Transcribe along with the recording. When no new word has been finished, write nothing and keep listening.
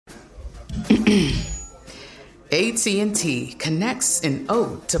AT&T connects an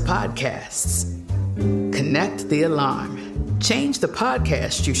ode to podcasts. Connect the alarm. Change the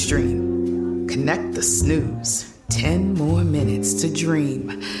podcast you stream. Connect the snooze. 10 more minutes to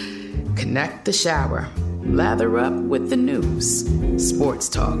dream. Connect the shower. Lather up with the news. Sports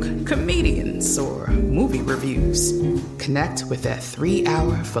talk, comedians, or movie reviews. Connect with that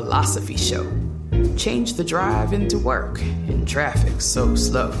 3-hour philosophy show. Change the drive into work in traffic so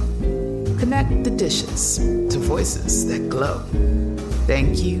slow. Connect the dishes to voices that glow.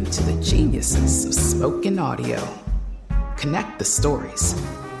 Thank you to the geniuses of spoken audio. Connect the stories.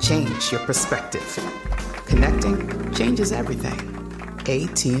 Change your perspective. Connecting changes everything.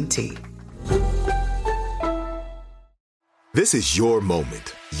 AT&T. This is your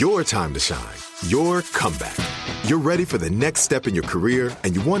moment, your time to shine, your comeback. You're ready for the next step in your career,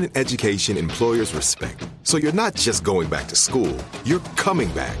 and you want an education employers respect. So you're not just going back to school, you're coming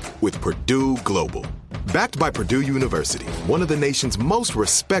back with Purdue Global. Backed by Purdue University, one of the nation's most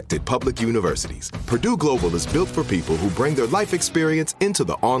respected public universities, Purdue Global is built for people who bring their life experience into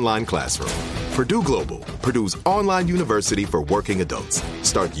the online classroom. Purdue Global, Purdue's online university for working adults.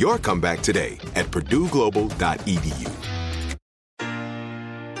 Start your comeback today at purdueglobal.edu.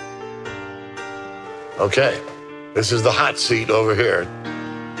 Okay, this is the hot seat over here.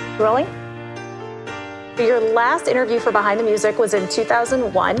 Rolling? Your last interview for Behind the Music was in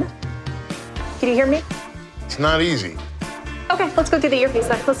 2001. Can you hear me? It's not easy. Okay, let's go through the earpiece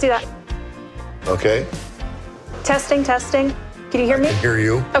then. Let's do that. Okay. Testing. Can you hear me? I can hear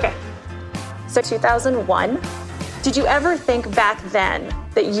you. Okay. So 2001, did you ever think back then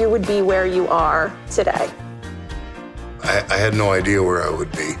that you would be where you are today? I had no idea where I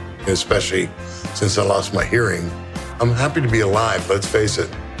would be, especially since I lost my hearing. I'm happy to be alive, let's face it.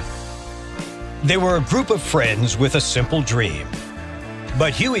 They were a group of friends with a simple dream.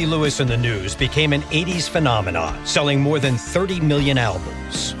 But Huey Lewis and the News became an 80s phenomenon, selling more than 30 million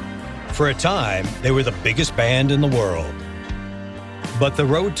albums. For a time, they were the biggest band in the world. But the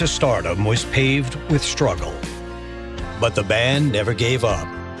road to stardom was paved with struggle. But the band never gave up.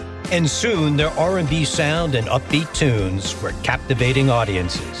 And soon their R&B sound and upbeat tunes were captivating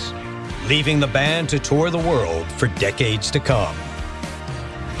audiences, leaving the band to tour the world for decades to come.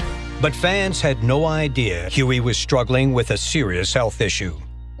 But fans had no idea Huey was struggling with a serious health issue.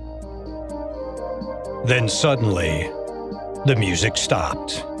 Then suddenly, the music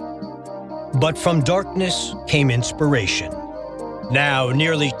stopped. But from darkness came inspiration. Now,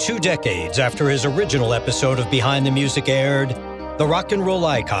 nearly 2 decades after his original episode of Behind the Music aired, the rock and roll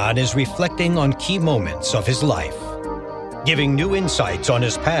icon is reflecting on key moments of his life, giving new insights on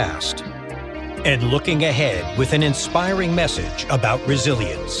his past, and looking ahead with an inspiring message about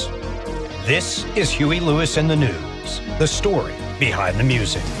resilience. This is Huey Lewis and the News, the story behind the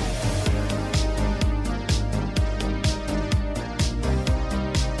music.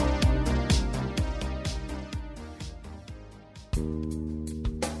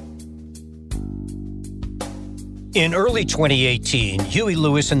 In early 2018, Huey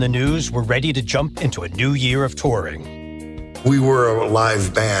Lewis and the News were ready to jump into a new year of touring. We were a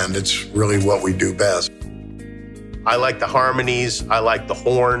live band. It's really what we do best. I like the harmonies, I like the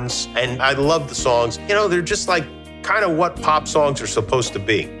horns, and I love the songs. You know, they're just like kind of what pop songs are supposed to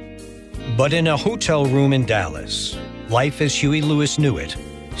be. But in a hotel room in Dallas, life as Huey Lewis knew it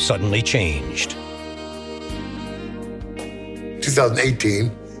suddenly changed.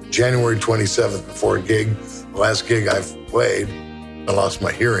 2018, January 27th, before a gig, the last gig I've played, I lost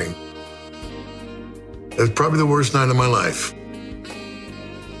my hearing. It was probably the worst night of my life.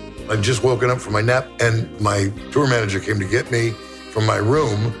 I'd just woken up from my nap, and my tour manager came to get me from my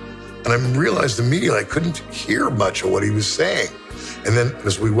room, and I realized immediately I couldn't hear much of what he was saying. And then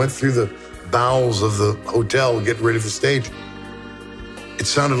as we went through the bowels of the hotel getting ready for the stage, it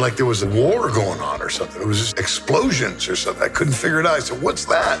sounded like there was a war going on or something. It was just explosions or something. I couldn't figure it out. I said, "What's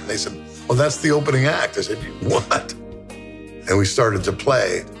that?" And they said, "Well, that's the opening act." I said, "What?" And we started to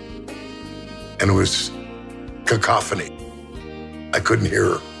play, and it was cacophony. I couldn't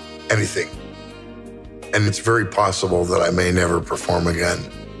hear anything. And it's very possible that I may never perform again.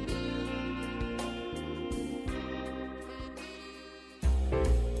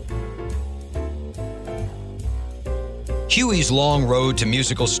 Huey's long road to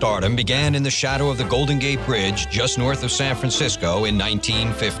musical stardom began in the shadow of the Golden Gate Bridge just north of San Francisco in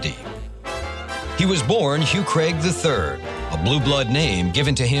 1950. He was born Hugh Craig III, a blue blood name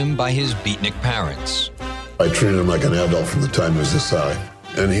given to him by his beatnik parents. I treated him like an adult from the time he was this size.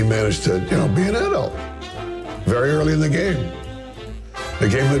 And he managed to, be an adult very early in the game. They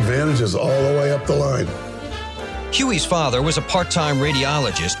gave him advantages all the way up the line. Huey's father was a part-time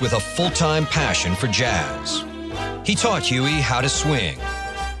radiologist with a full-time passion for jazz. He taught Huey how to swing.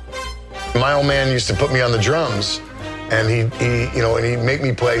 My old man used to put me on the drums, and he'd make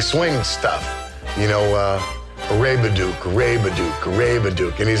me play swing stuff. Ray-ba-dook, ray-ba-dook,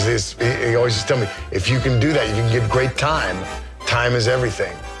 ray-ba-dook. And he always just tell me, if you can do that, you can get great time. Time is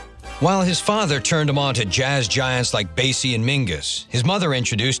everything. While his father turned him on to jazz giants like Basie and Mingus, his mother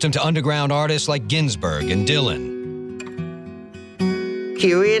introduced him to underground artists like Ginsberg and Dylan.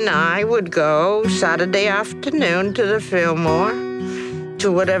 Huey and I would go Saturday afternoon to the Fillmore,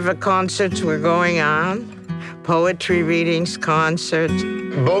 to whatever concerts were going on, poetry readings, concerts.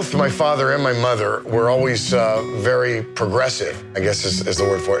 Both my father and my mother were always very progressive, I guess is the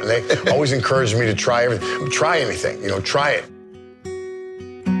word for it. And they always encouraged me to try everything. Try anything, try it.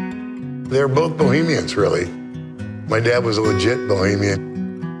 They're both bohemians, really. My dad was a legit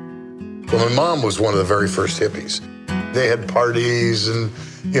bohemian. Well, my mom was one of the very first hippies. They had parties and,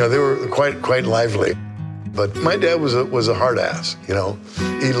 they were quite lively. But my dad was a hard ass, He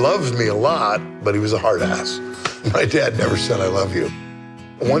loved me a lot, but he was a hard ass. My dad never said, I love you.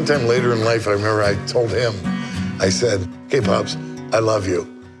 One time later in life, I remember I told him, I said, hey, Pops, I love you.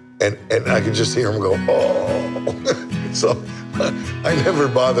 And I could just hear him go, oh. So I never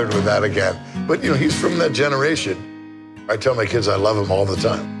bothered with that again. But, he's from that generation. I tell my kids I love him all the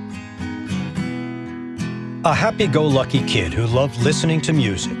time. A happy-go-lucky kid who loved listening to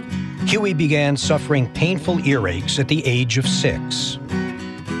music, Huey began suffering painful earaches at the age of 6.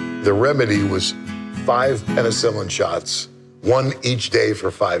 The remedy was 5 penicillin shots, 1 each day for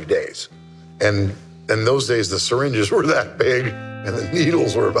 5 days. And in those days, the syringes were that big, and the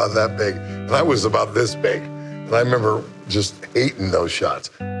needles were about that big, and I was about this big. And I remember just hating those shots.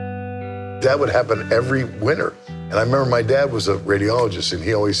 That would happen every winter. And I remember my dad was a radiologist, and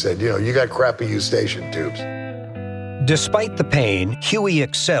he always said, you got crappy eustachian tubes. Despite the pain, Huey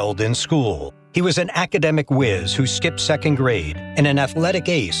excelled in school. He was an academic whiz who skipped 2nd grade and an athletic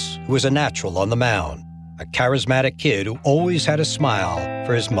ace who was a natural on the mound, a charismatic kid who always had a smile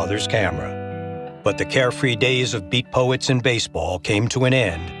for his mother's camera. But the carefree days of beat poets and baseball came to an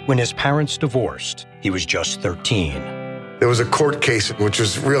end when his parents divorced. He was just 13. There was a court case which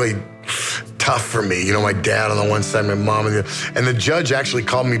was really tough for me. My dad on the one side, my mom on the other. And the judge actually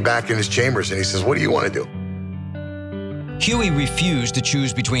called me back in his chambers and he says, what do you want to do? Huey refused to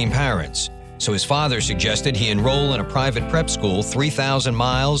choose between parents, so his father suggested he enroll in a private prep school 3,000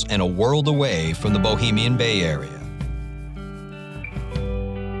 miles and a world away from the Bohemian Bay Area.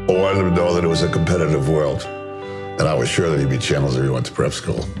 I wanted him to know that it was a competitive world, and I was sure that he'd be channeled if he went to prep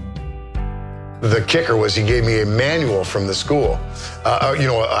school. The kicker was he gave me a manual from the school,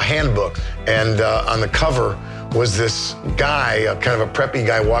 a handbook, and on the cover was this guy, kind of a preppy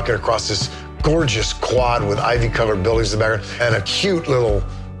guy, walking across this gorgeous quad with ivy-covered buildings in the background and a cute little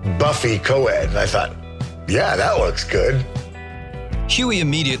Buffy co-ed. And I thought, yeah, that looks good. Huey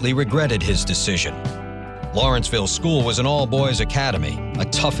immediately regretted his decision. Lawrenceville School was an all-boys academy, a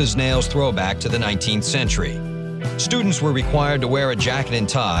tough-as-nails throwback to the 19th century. Students were required to wear a jacket and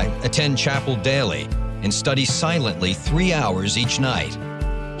tie, attend chapel daily, and study silently 3 hours each night.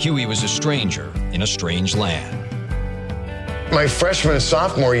 Huey was a stranger in a strange land. My freshman and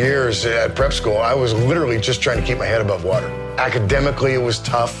sophomore years at prep school, I was literally just trying to keep my head above water. Academically, it was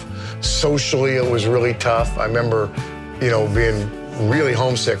tough. Socially, it was really tough. I remember, being really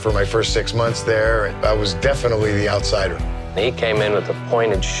homesick for my first 6 months there. I was definitely the outsider. He came in with the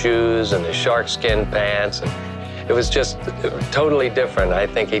pointed shoes and the sharkskin pants, and it was just totally different. I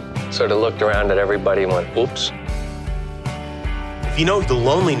think he sort of looked around at everybody and went, oops. If you know the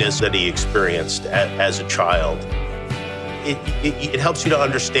loneliness that he experienced as a child, it helps you to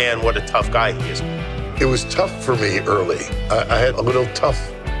understand what a tough guy he is. It was tough for me early. I had a little tough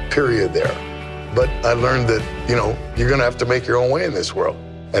period there. But I learned that, you're going to have to make your own way in this world.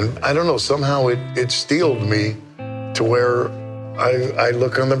 And I don't know, somehow it steeled me to where I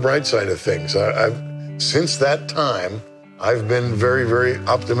look on the bright side of things. Since that time, I've been very, very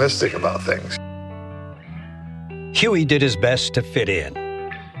optimistic about things. Huey did his best to fit in.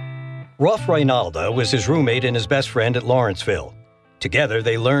 Rolf Reinalda was his roommate and his best friend at Lawrenceville. Together,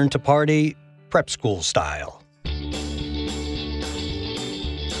 they learned to party prep school style.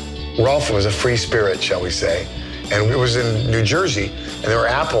 Rolf was a free spirit, shall we say. And it was in New Jersey, and there were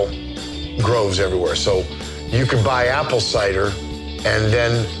apple groves everywhere. So you could buy apple cider and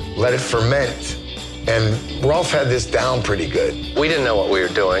then let it ferment. And Rolf had this down pretty good. We didn't know what we were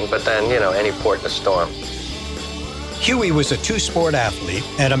doing, but then, any port in a storm. Huey was a two-sport athlete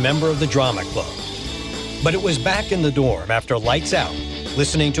and a member of the drama club. But it was back in the dorm after lights out,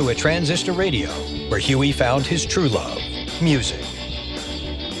 listening to a transistor radio, where Huey found his true love, music.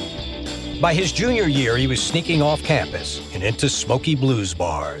 By his junior year, he was sneaking off campus and into smoky blues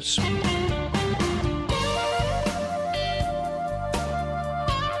bars.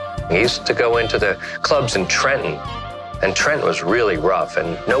 He used to go into the clubs in Trenton, and Trenton was really rough,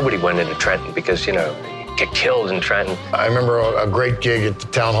 and nobody went into Trenton because, you get killed in Trenton. I remember a great gig at the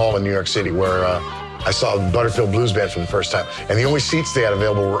Town Hall in New York City where I saw the Butterfield Blues Band for the first time, and the only seats they had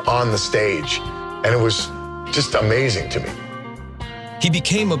available were on the stage, and it was just amazing to me. He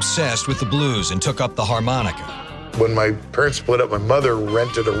became obsessed with the blues and took up the harmonica. When my parents split up, my mother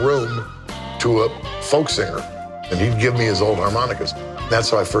rented a room to a folk singer, and he'd give me his old harmonicas.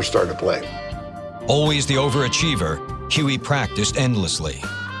 That's how I first started to play. Always the overachiever, Huey practiced endlessly.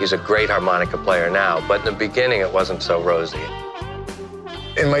 He's a great harmonica player now, but in the beginning it wasn't so rosy.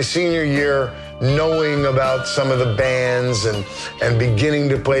 In my senior year, knowing about some of the bands and beginning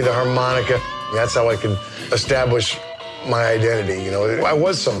to play the harmonica, that's how I could establish my identity. I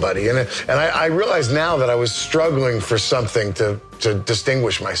was somebody, and I realized now that I was struggling for something to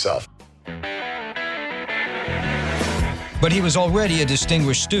distinguish myself. But he was already a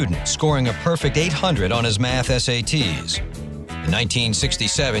distinguished student, scoring a perfect 800 on his math SATs. In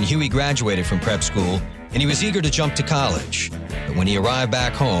 1967, Huey graduated from prep school, and he was eager to jump to college. But when he arrived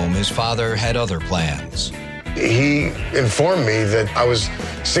back home, his father had other plans. He informed me that I was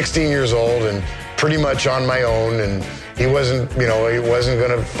 16 years old and pretty much on my own, and he wasn't going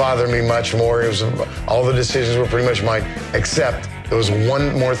to father me much more. All the decisions were pretty much mine, except there was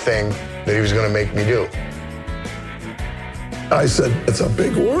one more thing that he was going to make me do. I said, it's a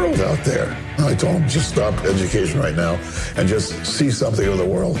big world out there. I told him, just stop education right now and just see something of the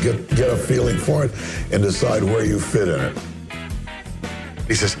world, get a feeling for it, and decide where you fit in it.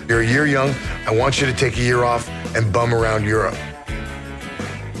 He says, you're a year young. I want you to take a year off and bum around Europe.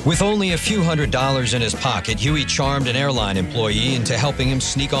 With only a few $100s in his pocket, Huey charmed an airline employee into helping him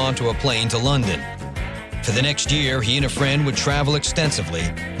sneak onto a plane to London. For the next year, he and a friend would travel extensively,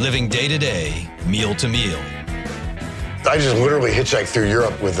 living day to day, meal to meal. I just literally hitchhiked through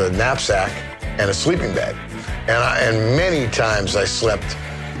Europe with a knapsack and a sleeping bag. And many times I slept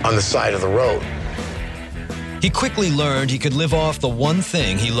on the side of the road. He quickly learned he could live off the one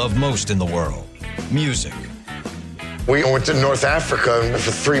thing he loved most in the world, music. We went to North Africa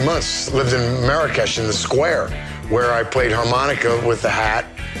for 3 months, lived in Marrakesh in the square, where I played harmonica with the hat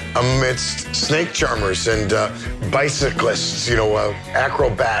amidst snake charmers and bicyclists,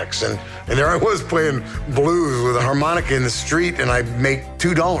 acrobatics. And there I was playing blues with a harmonica in the street, and I'd make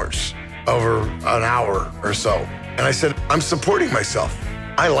 $2 over an hour or so. And I said, I'm supporting myself.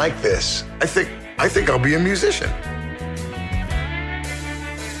 I like this. I think I'll be a musician.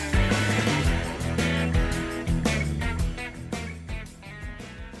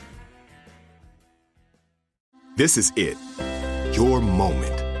 This is it. Your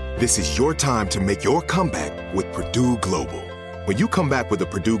moment. This is your time to make your comeback with Purdue Global. When you come back with a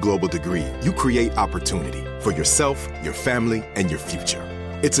Purdue Global degree, you create opportunity for yourself, your family, and your future.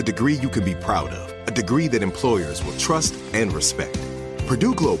 It's a degree you can be proud of, a degree that employers will trust and respect.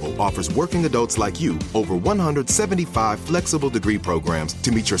 Purdue Global offers working adults like you over 175 flexible degree programs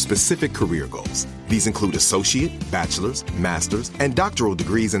to meet your specific career goals. These include associate, bachelor's, master's, and doctoral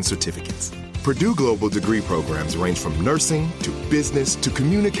degrees and certificates. Purdue Global degree programs range from nursing to business to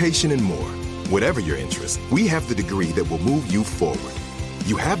communication and more. Whatever your interest, we have the degree that will move you forward.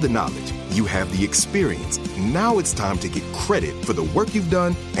 You have the knowledge, you have the experience. Now it's time to get credit for the work you've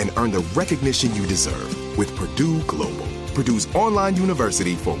done and earn the recognition you deserve with Purdue Global, Purdue's online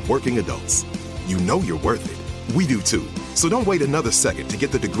university for working adults. You know you're worth it. We do too. So don't wait another second to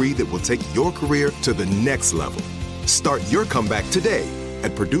get the degree that will take your career to the next level. Start your comeback today at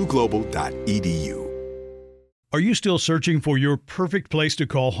purdueglobal.edu. Are you still searching for your perfect place to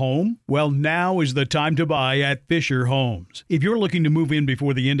call home? Well, now is the time to buy at Fisher Homes. If you're looking to move in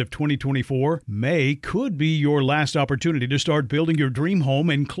before the end of 2024, May could be your last opportunity to start building your dream home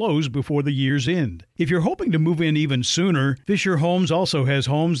and close before the year's end. If you're hoping to move in even sooner, Fisher Homes also has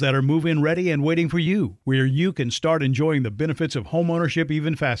homes that are move-in ready and waiting for you, where you can start enjoying the benefits of homeownership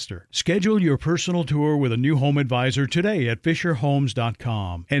even faster. Schedule your personal tour with a new home advisor today at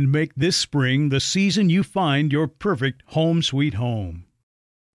FisherHomes.com and make this spring the season you find your perfect home sweet home.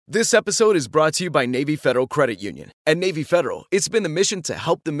 This episode is brought to you by Navy Federal Credit Union. At Navy Federal, it's been the mission to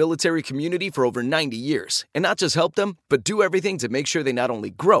help the military community for over 90 years. And not just help them, but do everything to make sure they not only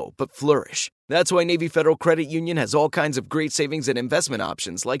grow, but flourish. That's why Navy Federal Credit Union has all kinds of great savings and investment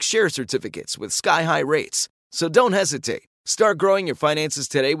options like share certificates with sky-high rates. So don't hesitate. Start growing your finances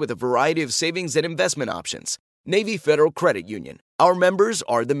today with a variety of savings and investment options. Navy Federal Credit Union. Our members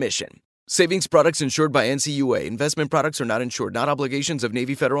are the mission. Savings products insured by NCUA. Investment products are not insured, not obligations of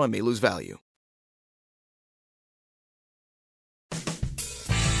Navy Federal and may lose value.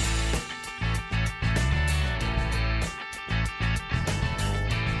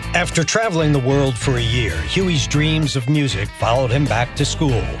 After traveling the world for a year, Huey's dreams of music followed him back to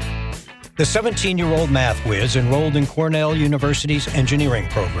school. The 17-year-old math whiz enrolled in Cornell University's engineering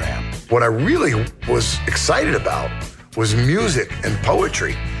program. What I really was excited about was music and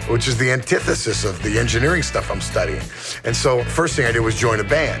poetry, which is the antithesis of the engineering stuff I'm studying. And so first thing I did was join a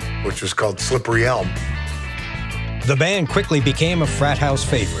band, which was called Slippery Elm. The band quickly became a frat house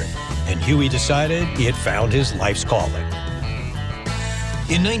favorite, and Huey decided he had found his life's calling.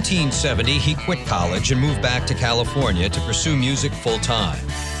 In 1970, he quit college and moved back to California to pursue music full-time.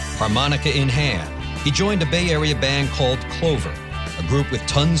 Harmonica in hand, he joined a Bay Area band called Clover, a group with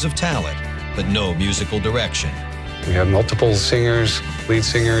tons of talent, but no musical direction. We had multiple singers, lead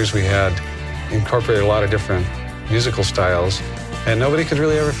singers. We had incorporated a lot of different musical styles, and nobody could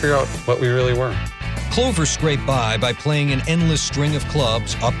really ever figure out what we really were. Clover scraped by playing an endless string of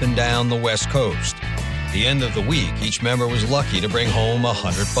clubs up and down the West Coast. At the end of the week, each member was lucky to bring home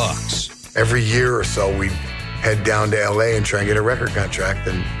 $100. Every year or so, we'd head down to LA and try and get a record contract,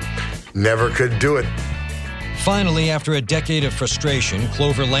 and never could do it. Finally, after a decade of frustration,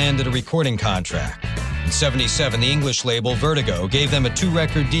 Clover landed a recording contract. In '77, the English label Vertigo gave them a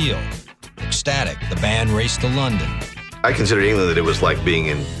 2-record deal. Ecstatic, the band raced to London. I considered England that it was like being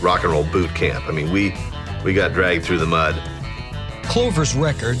in rock and roll boot camp. I mean, we got dragged through the mud. Clover's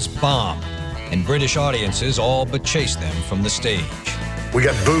records bombed, and British audiences all but chased them from the stage. We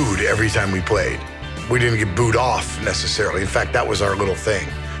got booed every time we played. We didn't get booed off necessarily. In fact, that was our little thing.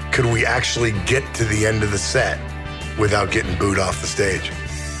 Could we actually get to the end of the set without getting booed off the stage?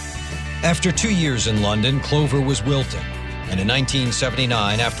 After 2 years in London, Clover was wilting. And in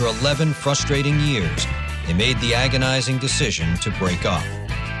 1979, after 11 frustrating years, they made the agonizing decision to break up.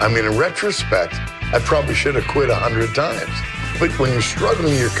 I mean, in retrospect, I probably should have quit 100 times. But when you're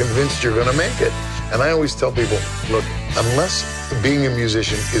struggling, you're convinced you're going to make it. And I always tell people, look, unless being a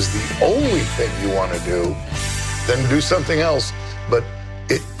musician is the only thing you want to do, then do something else. But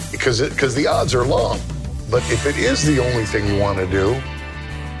because the odds are long. But if it is the only thing you want to do,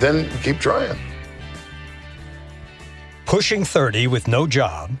 then keep trying. Pushing 30 with no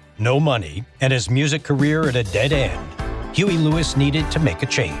job, no money, and his music career at a dead end, Huey Lewis needed to make a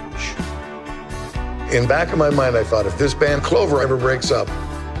change. In back of my mind, I thought, if this band Clover ever breaks up,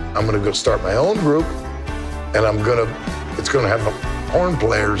 I'm going to go start my own group, and it's going to have horn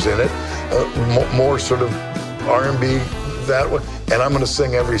players in it, more sort of R&B that way, and I'm going to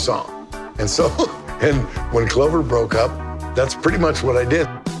sing every song. And so, and when Clover broke up, that's pretty much what I did.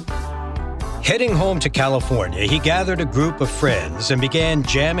 Heading home to California, he gathered a group of friends and began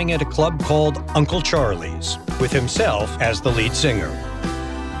jamming at a club called Uncle Charlie's, with himself as the lead singer.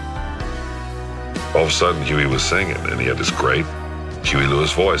 All of a sudden, Huey was singing, and he had this great Huey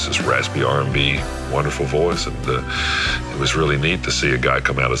Lewis voice, this raspy R&B, wonderful voice, and it was really neat to see a guy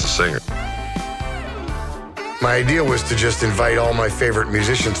come out as a singer. My idea was to just invite all my favorite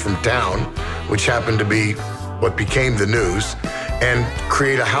musicians from town, which happened to be what became the News, and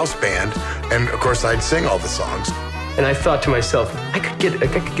create a house band, and of course I'd sing all the songs. And I thought to myself, I could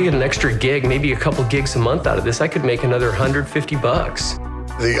get an extra gig, maybe a couple gigs a month out of this. I could make another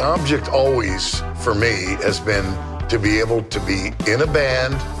 $150. The object always, for me, has been to be able to be in a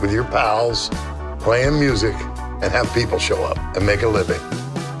band with your pals, playing music, and have people show up and make a living.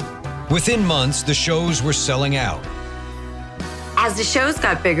 Within months, the shows were selling out. As the shows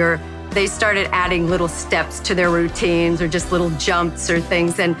got bigger, they started adding little steps to their routines or just little jumps or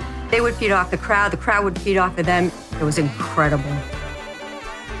things, and they would feed off the crowd would feed off of them. It was incredible.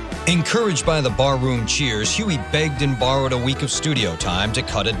 Encouraged by the barroom cheers, Huey begged and borrowed a week of studio time to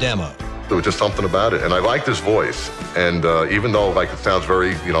cut a demo. There was just something about it, and I liked his voice, and even though it sounds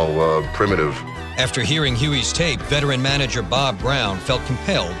very, primitive. After hearing Huey's tape, veteran manager Bob Brown felt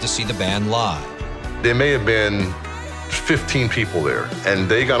compelled to see the band live. There may have been 15 people there, and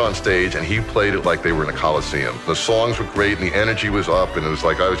they got on stage, and he played it like they were in a coliseum. The songs were great, and the energy was up, and it was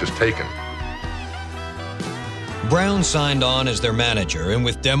like I was just taken. Brown signed on as their manager, and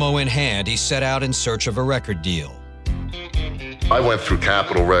with demo in hand, he set out in search of a record deal. I went through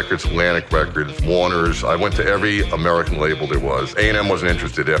Capitol Records, Atlantic Records, Warner's. I went to every American label there was. A&M wasn't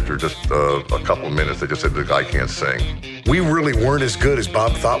interested after just a couple of minutes. They just said, the guy can't sing. We really weren't as good as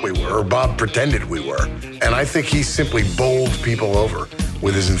Bob thought we were, or Bob pretended we were. And I think he simply bowled people over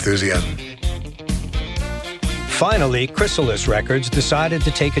with his enthusiasm. Finally, Chrysalis Records decided to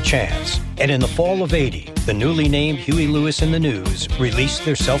take a chance, and in the fall of '80, the newly named Huey Lewis and the News released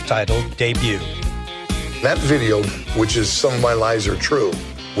their self-titled debut. That video, which is Some of My Lies Are True,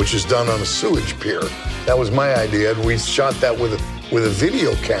 which is done on a sewage pier, that was my idea. We shot that with a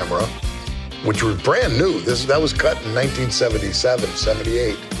video camera, which was brand new. That was cut in 1977,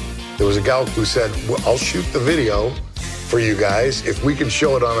 78. There was a gal who said, well, I'll shoot the video for you guys if we can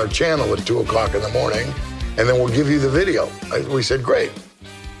show it on our channel at 2 o'clock in the morning, and then we'll give you the video. We said, great.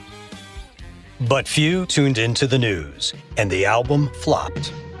 But few tuned into the news, and the album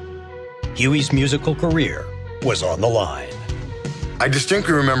flopped. Huey's musical career was on the line. I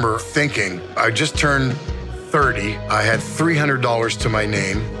distinctly remember thinking, I just turned 30, I had $300 to my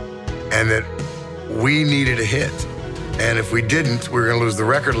name, and that we needed a hit. And if we didn't, we were gonna lose the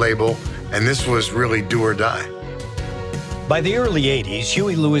record label, and this was really do or die. By the early '80s,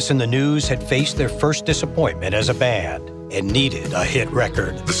 Huey Lewis and the News had faced their first disappointment as a band and needed a hit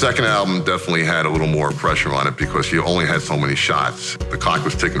record. The second album definitely had a little more pressure on it because you only had so many shots. The clock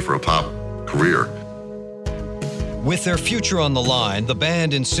was ticking for a pop career. With their future on the line, the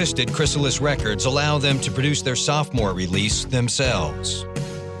band insisted Chrysalis Records allow them to produce their sophomore release themselves.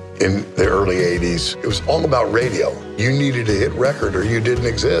 In the early 80s, it was all about radio. You needed a hit record or you didn't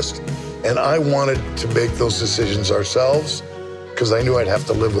exist. And I wanted to make those decisions ourselves because I knew I'd have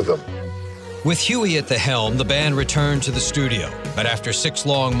to live with them. With Huey at the helm, the band returned to the studio. But after 6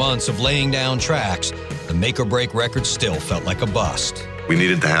 long months of laying down tracks, the Make or Break record still felt like a bust. We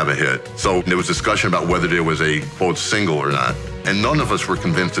needed to have a hit. So there was discussion about whether there was a, quote, single or not. And none of us were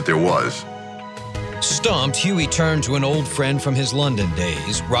convinced that there was. Stumped, Huey turned to an old friend from his London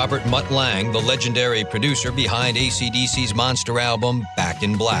days, Robert Mutt Lang, the legendary producer behind AC/DC's monster album, Back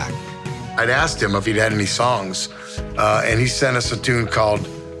in Black. I'd asked him if he'd had any songs, and he sent us a tune called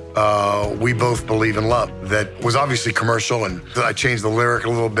We Both Believe in Love that was obviously commercial, and I changed the lyric a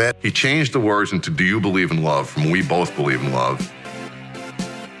little bit. He changed the words into Do You Believe in Love from We Both Believe in Love.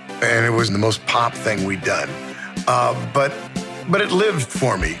 And it was the most pop thing we'd done. But it lived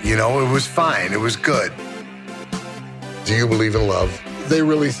for me, you know, it was fine, it was good. Do You Believe in Love? They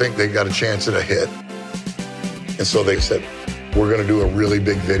really think they got a chance at a hit. And so they said, we're gonna do a really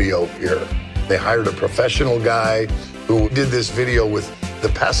big video here. They hired a professional guy who did this video with the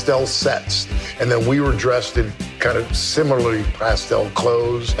pastel sets. And then we were dressed in kind of similarly pastel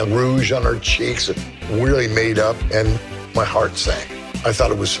clothes and rouge on our cheeks and really made up, and my heart sank. I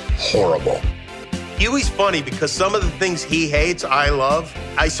thought it was horrible. Huey's funny because some of the things he hates, I love.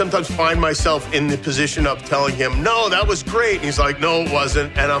 I sometimes find myself in the position of telling him, no, that was great. And he's like, no, it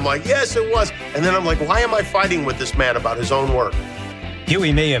wasn't. And I'm like, yes, it was. And then I'm like, why am I fighting with this man about his own work?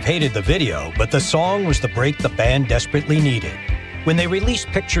 Huey may have hated the video, but the song was the break the band desperately needed. When they released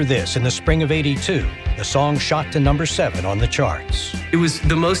Picture This in the spring of '82, the song shot to number 7 on the charts. It was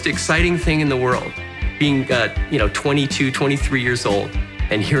the most exciting thing in the world, being 22, 23 years old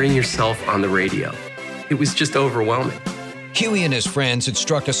and hearing yourself on the radio. It was just overwhelming. Huey and his friends had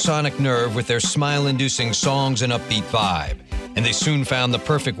struck a sonic nerve with their smile-inducing songs and upbeat vibe, and they soon found the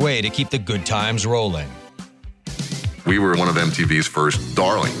perfect way to keep the good times rolling. We were one of MTV's first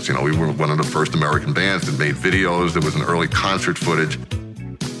darlings. You know, we were one of the first American bands that made videos. There was an early concert footage.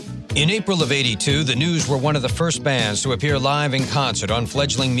 In April of '82, the News were one of the first bands to appear live in concert on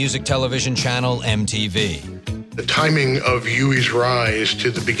fledgling music television channel MTV. The timing of Huey's rise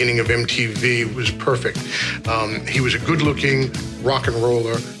to the beginning of MTV was perfect. He was a good-looking rock and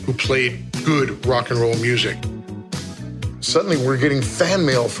roller who played good rock and roll music. Suddenly we're getting fan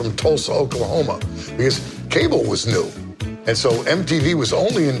mail from Tulsa, Oklahoma, because cable was new. And so MTV was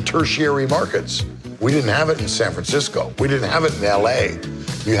only in tertiary markets. We didn't have it in San Francisco. We didn't have it in LA.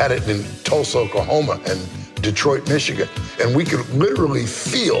 You had it in Tulsa, Oklahoma and Detroit, Michigan. And we could literally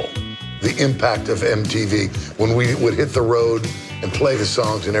feel the impact of MTV when we would hit the road and play the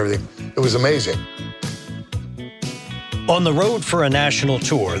songs and everything. It was amazing. On the road for a national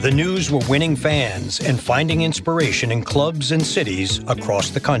tour, the News were winning fans and finding inspiration in clubs and cities across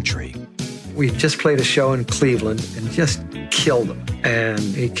the country. We just played a show in Cleveland and just killed them. And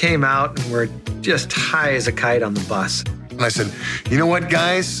he came out and we're just high as a kite on the bus. And I said, you know what,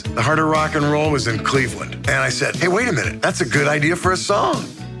 guys? The Heart of Rock and Roll was in Cleveland. And I said, hey, wait a minute, that's a good idea for a song.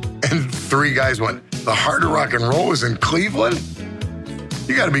 And 3 guys went, the Heart of Rock and Roll was in Cleveland?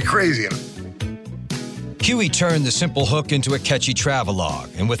 You gotta be crazy. Huey turned the simple hook into a catchy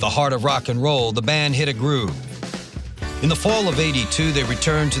travelogue, and with the Heart of Rock and Roll, the band hit a groove. In the fall of '82, they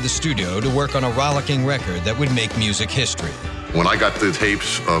returned to the studio to work on a rollicking record that would make music history. When I got the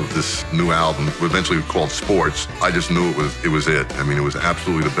tapes of this new album, eventually called Sports, I just knew it was it. I mean, it was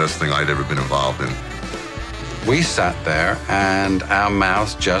absolutely the best thing I'd ever been involved in. We sat there and our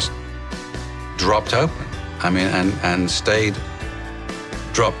mouths just dropped open. And stayed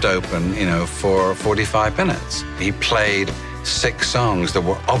dropped open, for 45 minutes. He played 6 songs that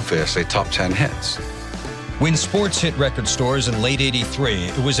were obviously top 10 hits. When sports hit record stores in late '83,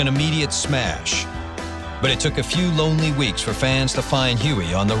 it was an immediate smash. But it took a few lonely weeks for fans to find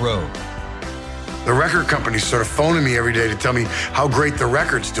Huey on the road. The record company's sort of phoning me every day to tell me how great the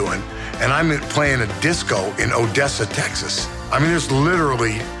record's doing, and I'm playing a disco in Odessa, Texas. There's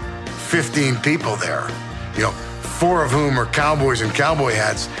literally 15 people there, 4 of whom are cowboys in cowboy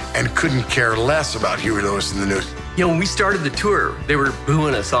hats and couldn't care less about Huey Lewis and the News. When we started the tour, they were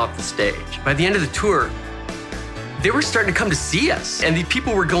booing us off the stage. By the end of the tour, they were starting to come to see us, and the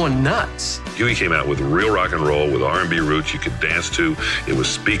people were going nuts. Huey came out with real rock and roll, with R&B roots you could dance to. It was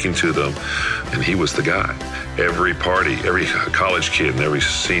speaking to them, and he was the guy. Every party, every college kid, and every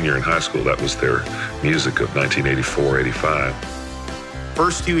senior in high school, that was their music of 1984, 85.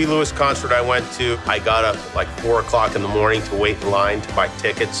 First Huey Lewis concert I went to, I got up at like 4 o'clock in the morning to wait in line to buy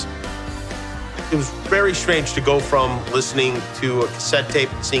tickets. It was very strange to go from listening to a cassette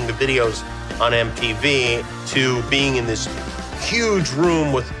tape and seeing the videos on MTV to being in this huge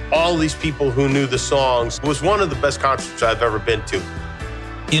room with all these people who knew the songs. It was one of the best concerts I've ever been to.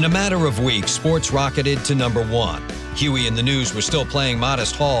 In a matter of weeks, sports rocketed to #1. Huey and the News were still playing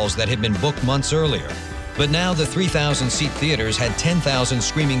modest halls that had been booked months earlier. But now the 3,000-seat theaters had 10,000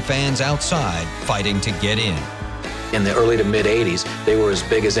 screaming fans outside fighting to get in. In the early to mid-'80s, they were as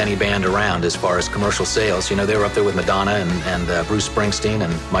big as any band around as far as commercial sales. They were up there with Madonna and Bruce Springsteen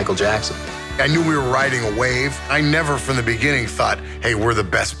and Michael Jackson. I knew we were riding a wave. I never from the beginning thought, hey, we're the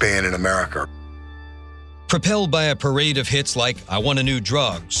best band in America. Propelled by a parade of hits like I Want a New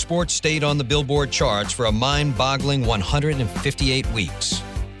Drug, sports stayed on the Billboard charts for a mind-boggling 158 weeks.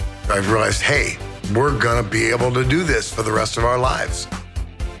 I realized, hey, we're going to be able to do this for the rest of our lives.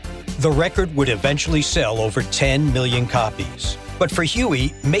 The record would eventually sell over 10 million copies. But for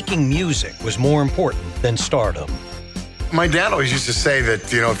Huey, making music was more important than stardom. My dad always used to say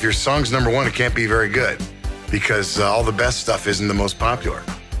that, if your song's #1, it can't be very good because all the best stuff isn't the most popular.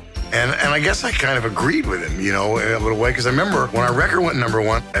 And I guess I kind of agreed with him, in a little way, because I remember when our record went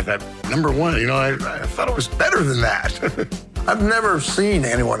 #1, I thought, #1, I thought it was better than that. I've never seen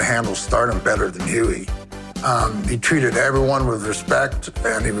anyone handle stardom better than Huey. He treated everyone with respect,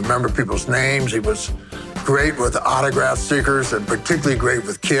 and he remembered people's names. He was great with autograph seekers, and particularly great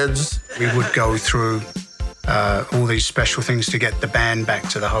with kids. We would go through all these special things to get the band back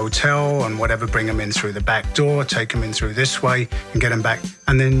to the hotel and whatever, bring them in through the back door, take them in through this way and get them back.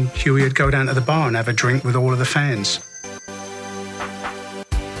 And then Huey would go down to the bar and have a drink with all of the fans.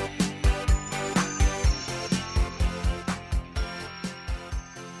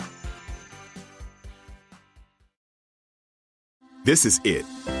 This is it.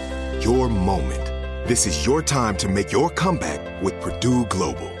 Your moment. This is your time to make your comeback with Purdue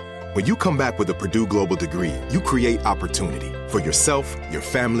Global. When you come back with a Purdue Global degree, you create opportunity for yourself, your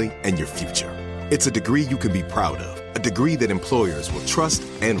family, and your future. It's a degree you can be proud of, a degree that employers will trust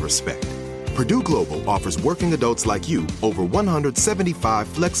and respect. Purdue Global offers working adults like you over 175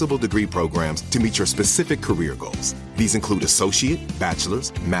 flexible degree programs to meet your specific career goals. These include associate,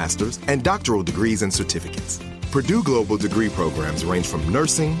 bachelor's, master's, and doctoral degrees and certificates. Purdue Global degree programs range from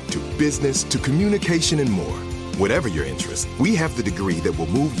nursing to business to communication and more. Whatever your interest, we have the degree that will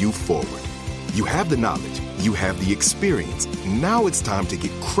move you forward. You have the knowledge, you have the experience. Now it's time to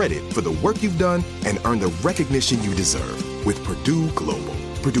get credit for the work you've done and earn the recognition you deserve with Purdue Global,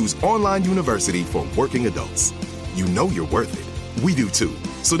 Purdue's online university for working adults. You know you're worth it. We do too.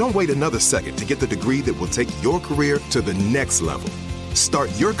 So don't wait another second to get the degree that will take your career to the next level. Start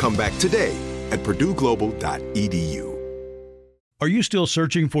your comeback today at purdueglobal.edu. Are you still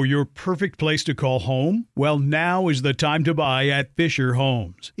searching for your perfect place to call home? Well, now is the time to buy at Fisher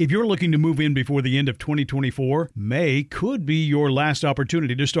Homes. If you're looking to move in before the end of 2024, May could be your last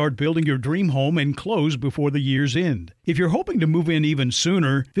opportunity to start building your dream home and close before the year's end. If you're hoping to move in even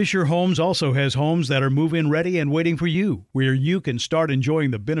sooner, Fisher Homes also has homes that are move-in ready and waiting for you, where you can start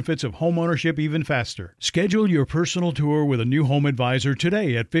enjoying the benefits of homeownership even faster. Schedule your personal tour with a new home advisor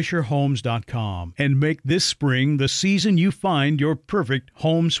today at FisherHomes.com and make this spring the season you find your perfect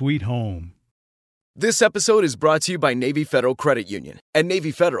home sweet home. This episode is brought to you by Navy Federal Credit Union. At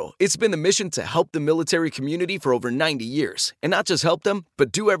Navy Federal, it's been the mission to help the military community for over 90 years. And not just help them,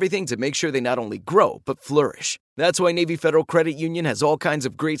 but do everything to make sure they not only grow, but flourish. That's why Navy Federal Credit Union has all kinds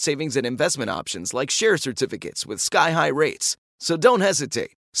of great savings and investment options like share certificates with sky-high rates. So don't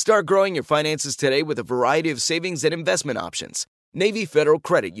hesitate. Start growing your finances today with a variety of savings and investment options. Navy Federal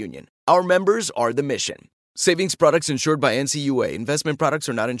Credit Union. Our members are the mission. Savings products insured by NCUA. Investment products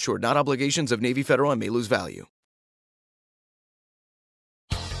are not insured, not obligations of Navy Federal and may lose value.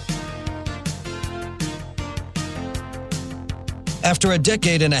 After a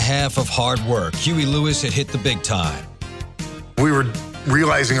decade and a half of hard work, Huey Lewis had hit the big time. We were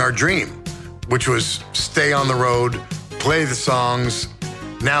realizing our dream, which was stay on the road, play the songs.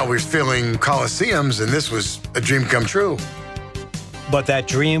 Now we're filling coliseums, and this was a dream come true. But that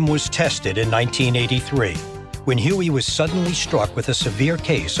dream was tested in 1983, when Huey was suddenly struck with a severe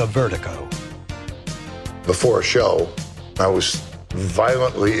case of vertigo. Before a show, I was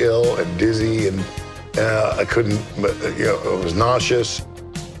violently ill and dizzy, and I couldn't, I was nauseous.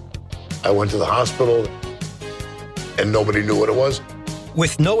 I went to the hospital, and nobody knew what it was.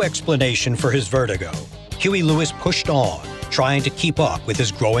 With no explanation for his vertigo, Huey Lewis pushed on, trying to keep up with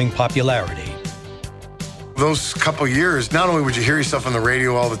his growing popularity. Those couple years, not only would you hear yourself on the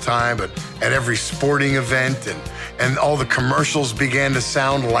radio all the time, but at every sporting event, and all the commercials began to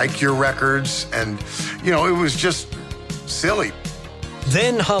sound like your records, and, it was just silly.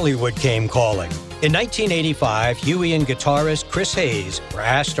 Then Hollywood came calling. In 1985, Huey and guitarist Chris Hayes were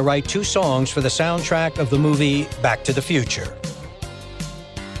asked to write 2 songs for the soundtrack of the movie Back to the Future.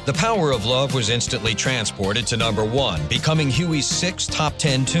 The Power of Love was instantly transported to number 1, becoming Huey's 6th top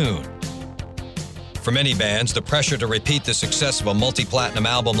 10 tune. For many bands, the pressure to repeat the success of a multi-platinum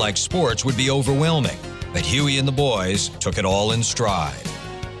album like Sports would be overwhelming, but Huey and the boys took it all in stride.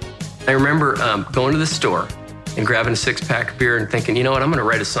 I remember going to the store and grabbing a 6-pack of beer and thinking, you know what, I'm gonna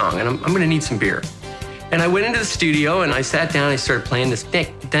write a song and I'm gonna need some beer. And I went into the studio and I sat down and I started playing this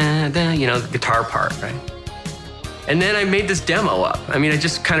the guitar part, right? And then I made this demo up. I mean, I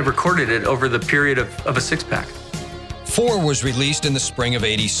just kind of recorded it over the period of a 6-pack. 4 was released in the spring of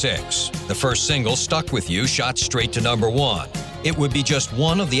 '86. The first single, Stuck With You, shot straight to number 1. It would be just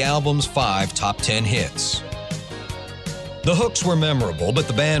one of the album's 5 top 10 hits. The hooks were memorable, but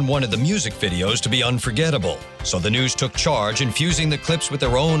the band wanted the music videos to be unforgettable, so the News took charge, infusing the clips with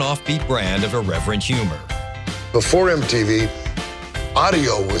their own offbeat brand of irreverent humor. Before MTV,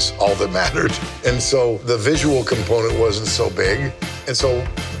 audio was all that mattered, and so the visual component wasn't so big, and so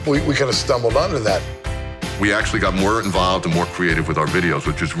we kind of stumbled onto that. We actually got more involved and more creative with our videos,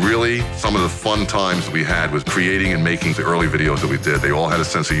 which is really some of the fun times that we had was creating and making the early videos that we did. They all had a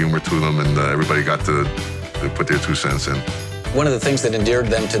sense of humor to them, and everybody got to put their 2 cents in. One of the things that endeared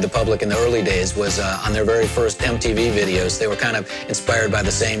them to the public in the early days was on their very first MTV videos. They were kind of inspired by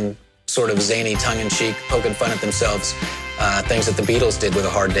the same sort of zany, tongue-in-cheek, poking fun at themselves, things that the Beatles did with A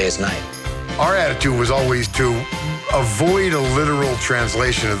Hard Day's Night. Our attitude was always to avoid a literal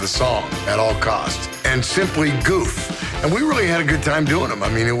translation of the song at all costs and simply goof. And we really had a good time doing them. I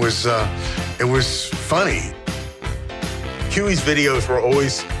mean, it was funny. Huey's videos were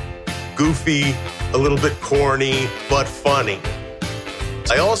always goofy, a little bit corny, but funny.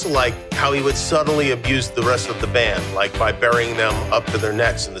 I also like how he would subtly abuse the rest of the band, like by burying them up to their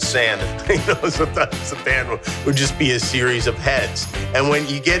necks in the sand. Sometimes the band would just be a series of heads. And when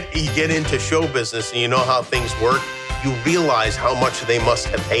you get into show business and you know how things work, you realize how much they must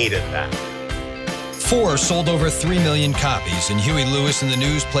have hated that. 4 sold over 3 million copies, and Huey Lewis and the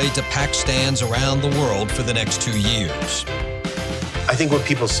News played to packed stands around the world for the next 2 years. I think when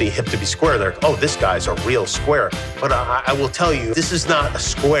people see Hip to Be Square, they're like, oh, this guy's a real square. But I will tell you, this is not a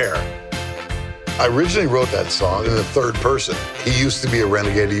square. I originally wrote that song in the third person. He used to be a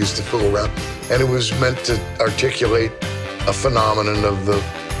renegade, he used to fool around, and it was meant to articulate a phenomenon of the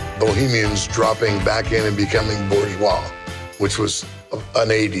Bohemians dropping back in and becoming bourgeois, which was an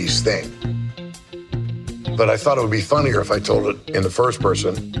 80s thing. But I thought it would be funnier if I told it in the first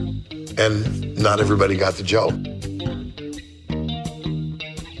person, and not everybody got the joke.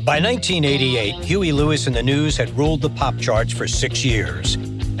 By 1988, Huey Lewis and the News had ruled the pop charts for 6 years.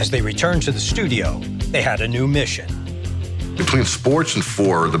 As they returned to the studio, they had a new mission. Between Sports and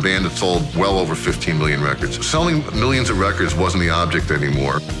 4, the band had sold well over 15 million records. Selling millions of records wasn't the object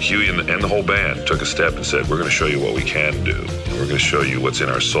anymore. Huey and the whole band took a step and said, we're going to show you what we can do. We're going to show you what's in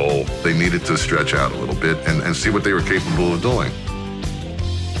our soul. They needed to stretch out a little bit and see what they were capable of doing.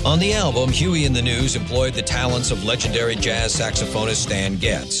 On the album, Huey and the News employed the talents of legendary jazz saxophonist Stan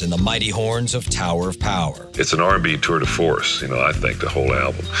Getz and the mighty horns of Tower of Power. It's an R&B tour de force, I think, the whole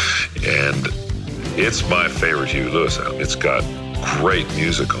album. And it's my favorite Huey Lewis album. It's got great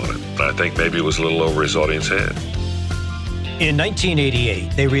music on it. I think maybe it was a little over his audience head. In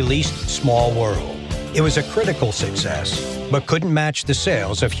 1988, they released Small World. It was a critical success, but couldn't match the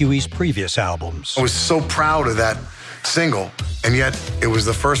sales of Huey's previous albums. I was so proud of that single, and yet it was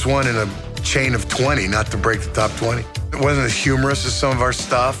the first one in a chain of 20 not to break the top 20. It wasn't as humorous as some of our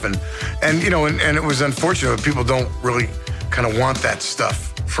stuff, and it was unfortunate. People don't really kind of want that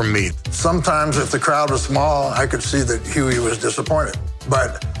stuff from me. Sometimes if the crowd was small, I could see that Huey was disappointed.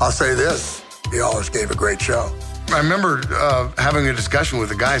 But I'll say this, he always gave a great show. I remember having a discussion with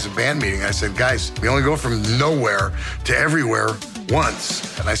the guys at band meeting. I said, guys, we only go from nowhere to everywhere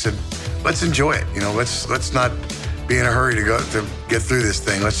once. And I said, let's enjoy it. Let's not be in a hurry to get through this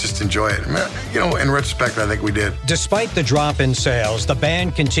thing. Let's just enjoy it. In retrospect, I think we did. Despite the drop in sales, the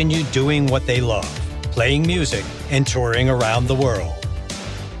band continued doing what they love, playing music and touring around the world.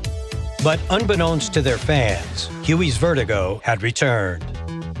 But unbeknownst to their fans, Huey's vertigo had returned.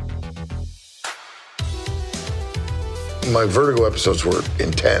 My vertigo episodes were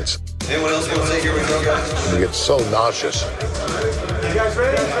intense. Anyone else want to take your vertigo, guys? You get so nauseous. You guys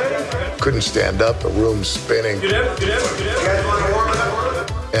ready? Couldn't stand up, the room spinning. You guys want to warm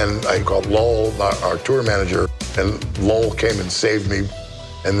up? And I called Lowell, our tour manager, and Lowell came and saved me,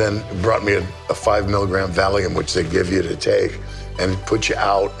 and then brought me a 5 milligram Valium, which they give you to take, and put you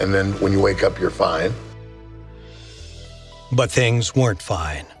out, and then when you wake up, you're fine. But things weren't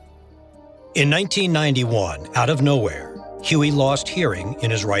fine. In 1991, out of nowhere, Huey lost hearing in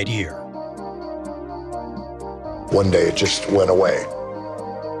his right ear. One day, it just went away.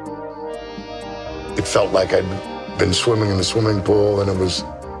 It felt like I'd been swimming in the swimming pool, and it was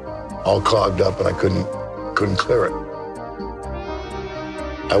all clogged up, and I couldn't clear it.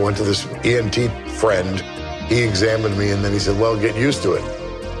 I went to this ENT friend. He examined me, and then he said, well, get used to it.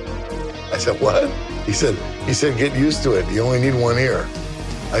 I said, what? He said, get used to it. You only need one ear.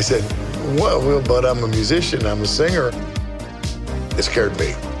 I said, well, but I'm a musician, I'm a singer. It scared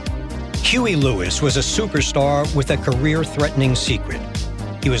me. Huey Lewis was a superstar with a career-threatening secret.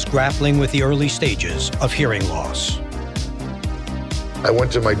 He was grappling with the early stages of hearing loss. I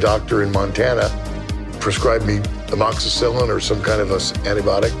went to my doctor in Montana, prescribed me amoxicillin or some kind of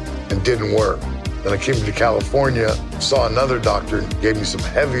antibiotic, and didn't work. Then I came to California, saw another doctor, and gave me some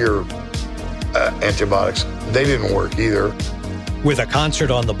heavier antibiotics. They didn't work either. With a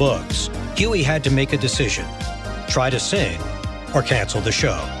concert on the books, Huey had to make a decision: try to sing or cancel the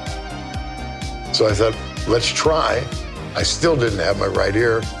show. So I thought, let's try. I still didn't have my right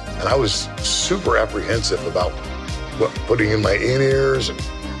ear, and I was super apprehensive about putting in my in-ears and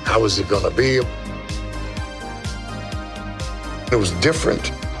how was it going to be. It was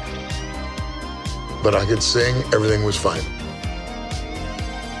different, but I could sing, everything was fine.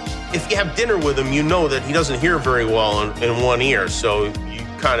 If you have dinner with him, you know that he doesn't hear very well in one ear, so you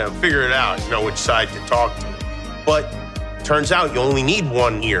kind of figure it out, which side to talk to. But turns out you only need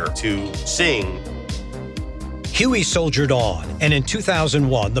one ear to sing. Huey soldiered on, and in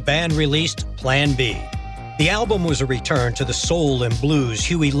 2001, the band released Plan B. The album was a return to the soul and blues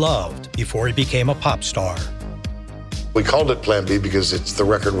Huey loved before he became a pop star. We called it Plan B because it's the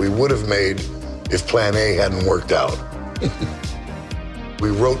record we would have made if Plan A hadn't worked out. We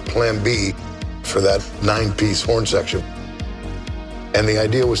wrote Plan B for that 9-piece horn section. And the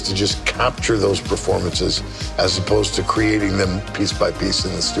idea was to just capture those performances as opposed to creating them piece by piece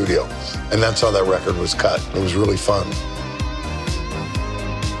in the studio. And that's how that record was cut. It was really fun.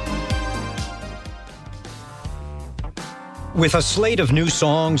 With a slate of new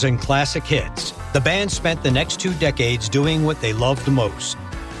songs and classic hits, the band spent the next 2 decades doing what they loved most: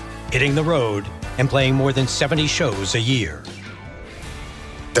 hitting the road and playing more than 70 shows a year.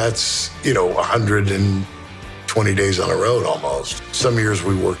 That's, 120 days on the road almost. Some years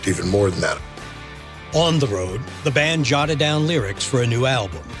we worked even more than that. On the road, the band jotted down lyrics for a new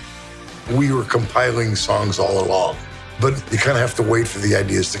album. We were compiling songs all along, but you kind of have to wait for the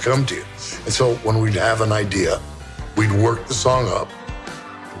ideas to come to you. And so when we'd have an idea, we'd work the song up,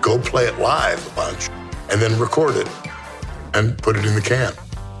 go play it live a bunch, and then record it and put it in the can.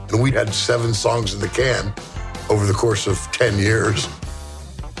 And we had 7 songs in the can over the course of 10 years.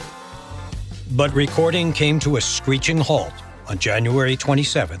 But recording came to a screeching halt on January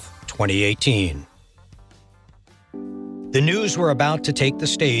 27th, 2018. The news were about to take the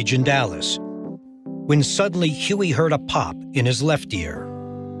stage in Dallas when suddenly Huey heard a pop in his left ear.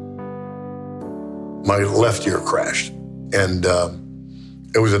 My left ear crashed, and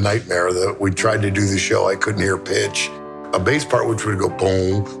it was a nightmare. We tried to do the show. I couldn't hear pitch. A bass part which would go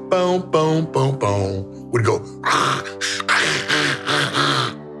boom, boom, boom, boom, boom, would go.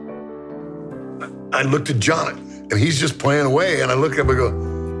 I looked at John, and he's just playing away, and I looked up and go,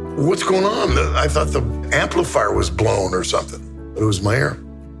 what's going on? I thought the amplifier was blown or something, but it was my ear.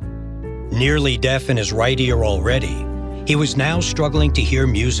 Nearly deaf in his right ear already, he was now struggling to hear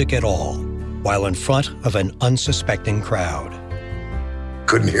music at all, while in front of an unsuspecting crowd.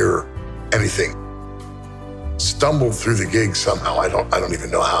 Couldn't hear anything. stumbled through the gig somehow. I don't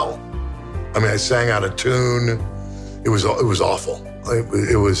even know how. I mean, I sang out of tune. It was awful.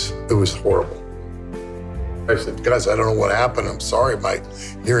 It was horrible. I said, guys, I don't know what happened. I'm sorry, my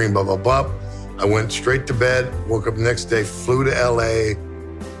hearing, blah, blah, blah. I went straight to bed, woke up the next day, flew to LA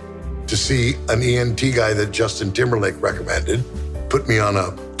to see an ENT guy that Justin Timberlake recommended, put me on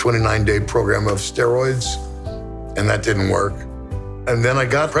a 29-day program of steroids, and that didn't work. And then I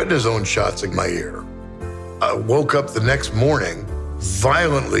got prednisone shots in my ear. I woke up the next morning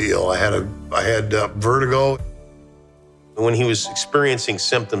violently ill. I had vertigo. When he was experiencing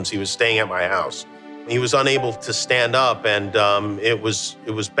symptoms, he was staying at my house. He was unable to stand up, and it was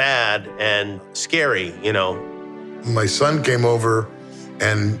bad and scary, you know. My son came over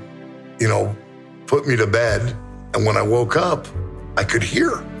and, you know, put me to bed. And when I woke up, I could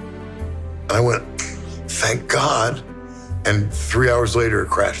hear. And I went, thank God. And 3 hours later, it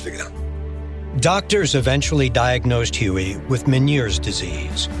crashed again. Doctors eventually diagnosed Huey with Meniere's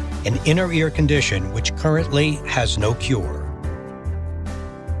disease, an inner ear condition which currently has no cure.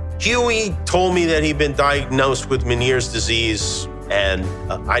 Huey told me that he'd been diagnosed with Meniere's disease, and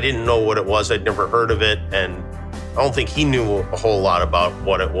I didn't know what it was. I'd never heard of it, and I don't think he knew a whole lot about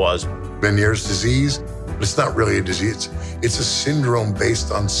what it was. Meniere's disease, but it's not really a disease. It's a syndrome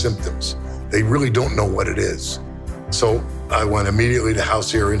based on symptoms. They really don't know what it is. So I went immediately to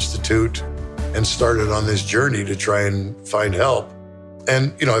House Ear Institute and started on this journey to try and find help.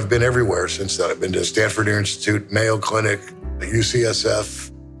 And, you know, I've been everywhere since then. I've been to Stanford Ear Institute, Mayo Clinic, UCSF,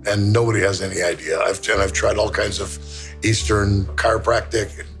 and nobody has any idea. I've tried all kinds of Eastern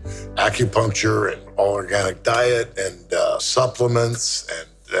chiropractic and acupuncture and all organic diet and supplements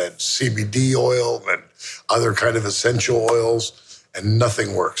and CBD oil and other kind of essential oils, and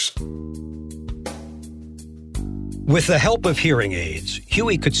nothing works. With the help of hearing aids,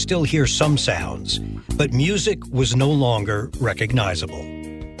 Huey could still hear some sounds, but music was no longer recognizable.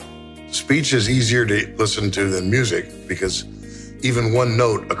 Speech is easier to listen to than music because even one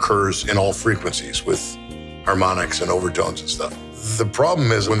note occurs in all frequencies with harmonics and overtones and stuff. The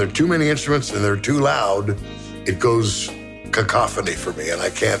problem is when there are too many instruments and they're too loud, it goes cacophony for me, and I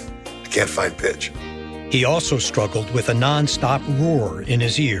can't find pitch. He also struggled with a nonstop roar in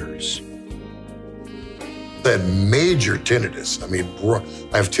his ears. I had major tinnitus. I mean,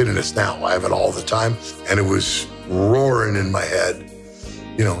 I have tinnitus now. I have it all the time, and it was roaring in my head.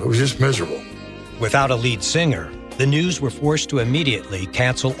 You know, it was just miserable. Without a lead singer, the News were forced to immediately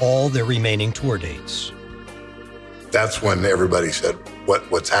cancel all their remaining tour dates. That's when everybody said,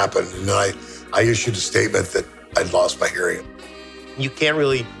 what's happened? And then I issued a statement that I'd lost my hearing. You can't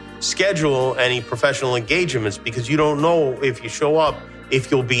really schedule any professional engagements because you don't know if you show up,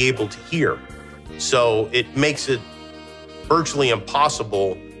 if you'll be able to hear. So it makes it virtually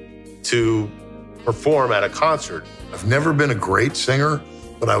impossible to perform at a concert. I've never been a great singer,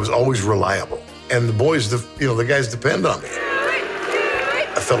 but I was always reliable. And the boys, the guys depend on me.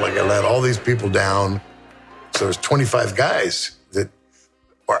 I felt like I let all these people down. So there's 25 guys that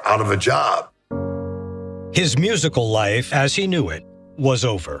are out of a job. His musical life, as he knew it, was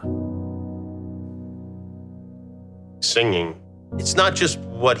over. Singing, it's not just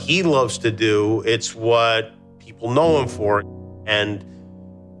what he loves to do, it's what people know him for. And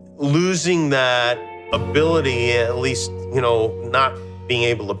losing that ability, at least, you know, not being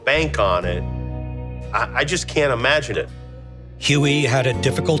able to bank on it, I just can't imagine it. Huey had a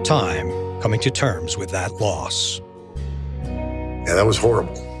difficult time coming to terms with that loss. Yeah, that was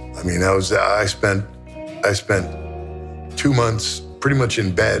horrible. I mean, I spent 2 months pretty much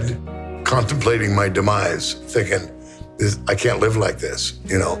in bed contemplating my demise, thinking, I can't live like this,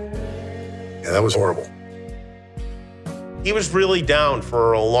 you know? Yeah, that was horrible. He was really down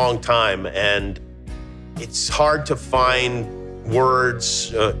for a long time, and it's hard to find words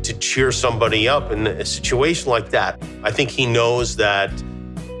to cheer somebody up in a situation like that. I think he knows that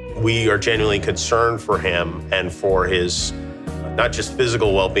we are genuinely concerned for him and for his not just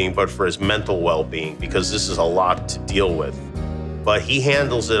physical well-being, but for his mental well-being, because this is a lot to deal with. But he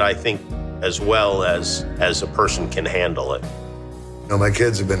handles it, I think, as well as a person can handle it. You know, my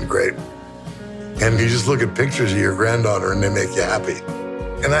kids have been great. And you just look at pictures of your granddaughter and they make you happy.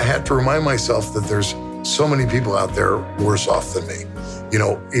 And I had to remind myself that there's so many people out there worse off than me. You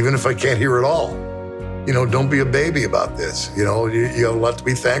know, even if I can't hear it all, you know, don't be a baby about this. You know, you have a lot to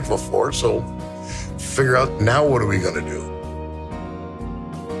be thankful for. So figure out now, what are we going to do?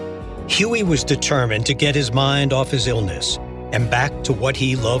 Huey was determined to get his mind off his illness and back to what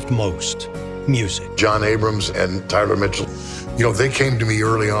he loved most, music. John Abrams and Tyler Mitchell, you know, they came to me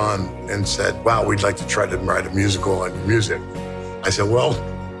early on and said, wow, we'd like to try to write a musical on music. I said, well,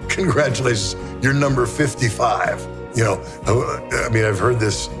 congratulations, you're number 55. You know, I mean, I've heard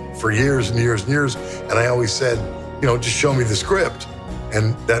this for years and years and years, and I always said, you know, just show me the script.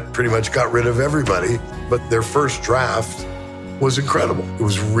 And that pretty much got rid of everybody. But their first draft was incredible. It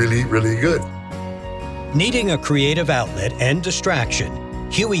was really, really good. Needing a creative outlet and distraction,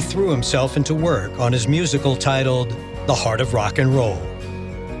 Huey threw himself into work on his musical titled The Heart of Rock and Roll.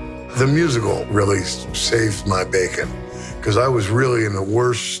 The musical really saved my bacon because I was really in the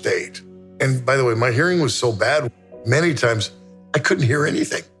worst state. And by the way, my hearing was so bad, many times I couldn't hear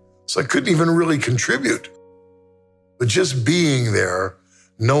anything. So I couldn't even really contribute. But just being there,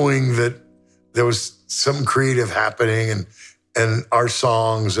 knowing that there was something creative happening and our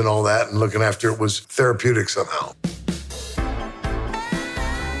songs and all that and looking after it was therapeutic somehow.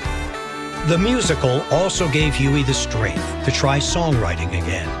 The musical also gave Huey the strength to try songwriting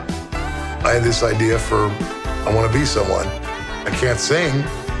again. I had this idea for I Want to Be Someone. I can't sing,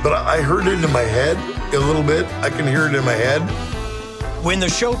 but I heard it in my head a little bit. I can hear it in my head. When the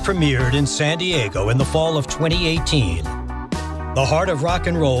show premiered in San Diego in the fall of 2018, The Heart of Rock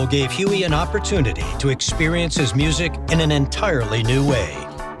and Roll gave Huey an opportunity to experience his music in an entirely new way.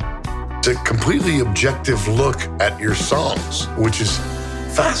 It's a completely objective look at your songs, which is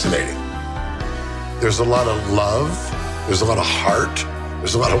fascinating. There's a lot of love, there's a lot of heart,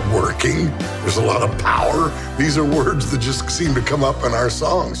 there's a lot of working, there's a lot of power. These are words that just seem to come up in our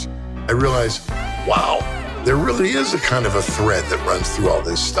songs. I realized, wow, there really is a kind of a thread that runs through all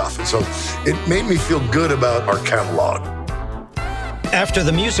this stuff. And so it made me feel good about our catalog. After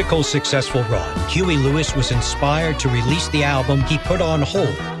the musical's successful run, Huey Lewis was inspired to release the album he put on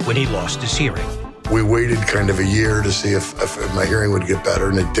hold when he lost his hearing. We waited kind of a year to see if my hearing would get better,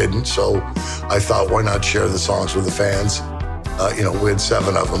 and it didn't. So I thought, why not share the songs with the fans? You know, we had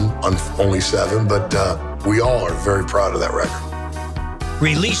 7 of them, only 7, but we all are very proud of that record.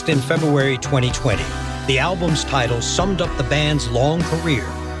 Released in February 2020, the album's title summed up the band's long career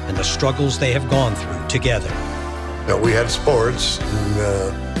and the struggles they have gone through together. You know, we had sports,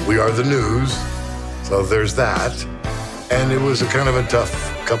 and we are the news, so there's that. And it was a kind of a tough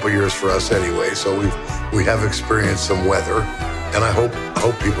couple years for us anyway, so we have experienced some weather, and I hope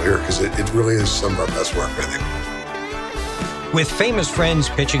people hear it, because it really is some of our best work, I think. With famous friends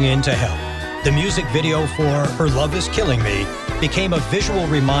pitching in to help, the music video for Her Love Is Killing Me became a visual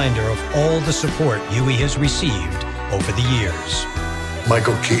reminder of all the support Huey has received over the years.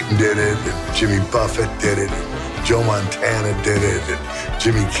 Michael Keaton did it, and Jimmy Buffett did it, and Joe Montana did it, and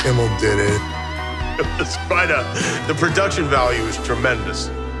Jimmy Kimmel did it. It's the production value is tremendous.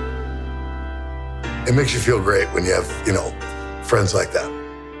 It makes you feel great when you have, you know, friends like that.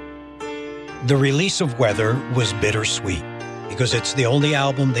 The release of Weather was bittersweet because it's the only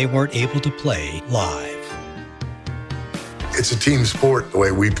album they weren't able to play live. It's a team sport, the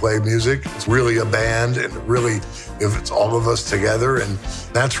way we play music. It's really a band, and really, if it's all of us together, and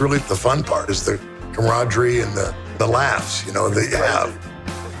that's really the fun part, is the camaraderie and the laughs, you know, that you have.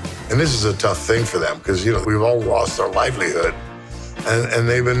 And this is a tough thing for them, because, you know, we've all lost our livelihood, and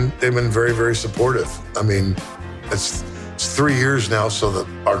they've been very, very supportive. I mean, it's 3 years now, so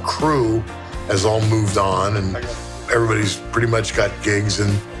that our crew has all moved on, and everybody's pretty much got gigs,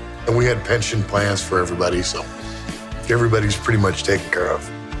 and we had pension plans for everybody, so everybody's pretty much taken care of.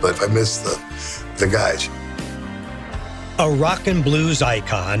 But I miss the guys. A rock and blues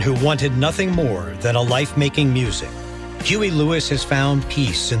icon who wanted nothing more than a life making music, Huey Lewis has found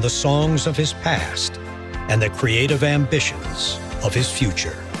peace in the songs of his past and the creative ambitions of his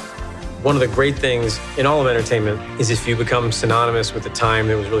future. One of the great things in all of entertainment is if you become synonymous with a time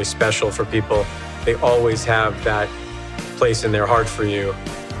that was really special for people, they always have that place in their heart for you.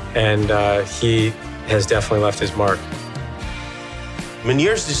 And he has definitely left his mark.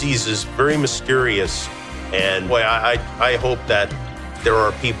 Meniere's disease is very mysterious, and boy, I hope that there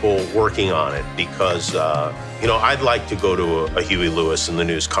are people working on it, because you know, I'd like to go to a Huey Lewis in the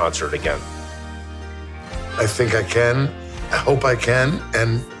News concert again. I think I can. I hope I can,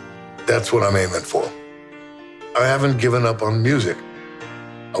 and that's what I'm aiming for. I haven't given up on music.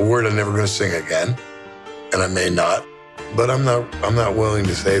 A word I'm never going to sing again, and I may not, but I'm not willing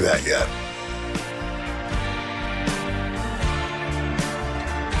to say that yet.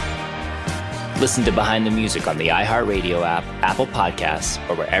 Listen to Behind the Music on the iHeartRadio app, Apple Podcasts,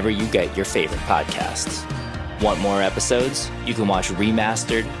 or wherever you get your favorite podcasts. Want more episodes? You can watch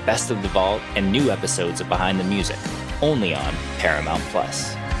remastered, Best of the Vault, and new episodes of Behind the Music, only on Paramount+.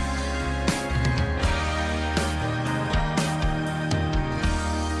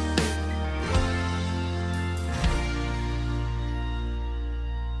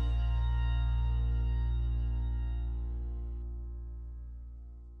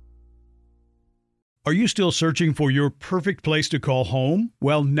 Are you still searching for your perfect place to call home?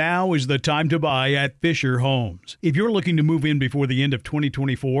 Well, now is the time to buy at Fisher Homes. If you're looking to move in before the end of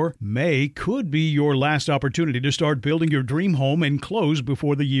 2024, May could be your last opportunity to start building your dream home and close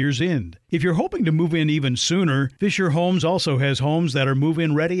before the year's end. If you're hoping to move in even sooner, Fisher Homes also has homes that are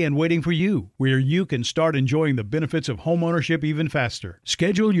move-in ready and waiting for you, where you can start enjoying the benefits of homeownership even faster.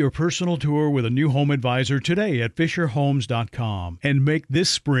 Schedule your personal tour with a new home advisor today at FisherHomes.com and make this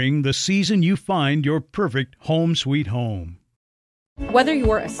spring the season you find your perfect home sweet home. Whether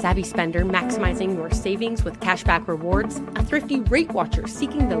you're a savvy spender maximizing your savings with cashback rewards, a thrifty rate watcher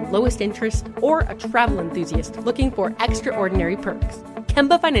seeking the lowest interest, or a travel enthusiast looking for extraordinary perks,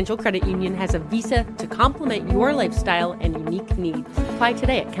 Kemba Financial Credit Union has a visa to complement your lifestyle and unique needs. Apply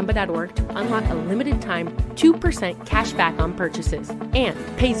today at Kemba.org to unlock a limited-time 2% cash back on purchases and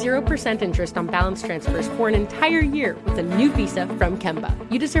pay 0% interest on balance transfers for an entire year with a new visa from Kemba.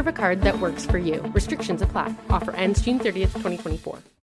 You deserve a card that works for you. Restrictions apply. Offer ends June 30th, 2024.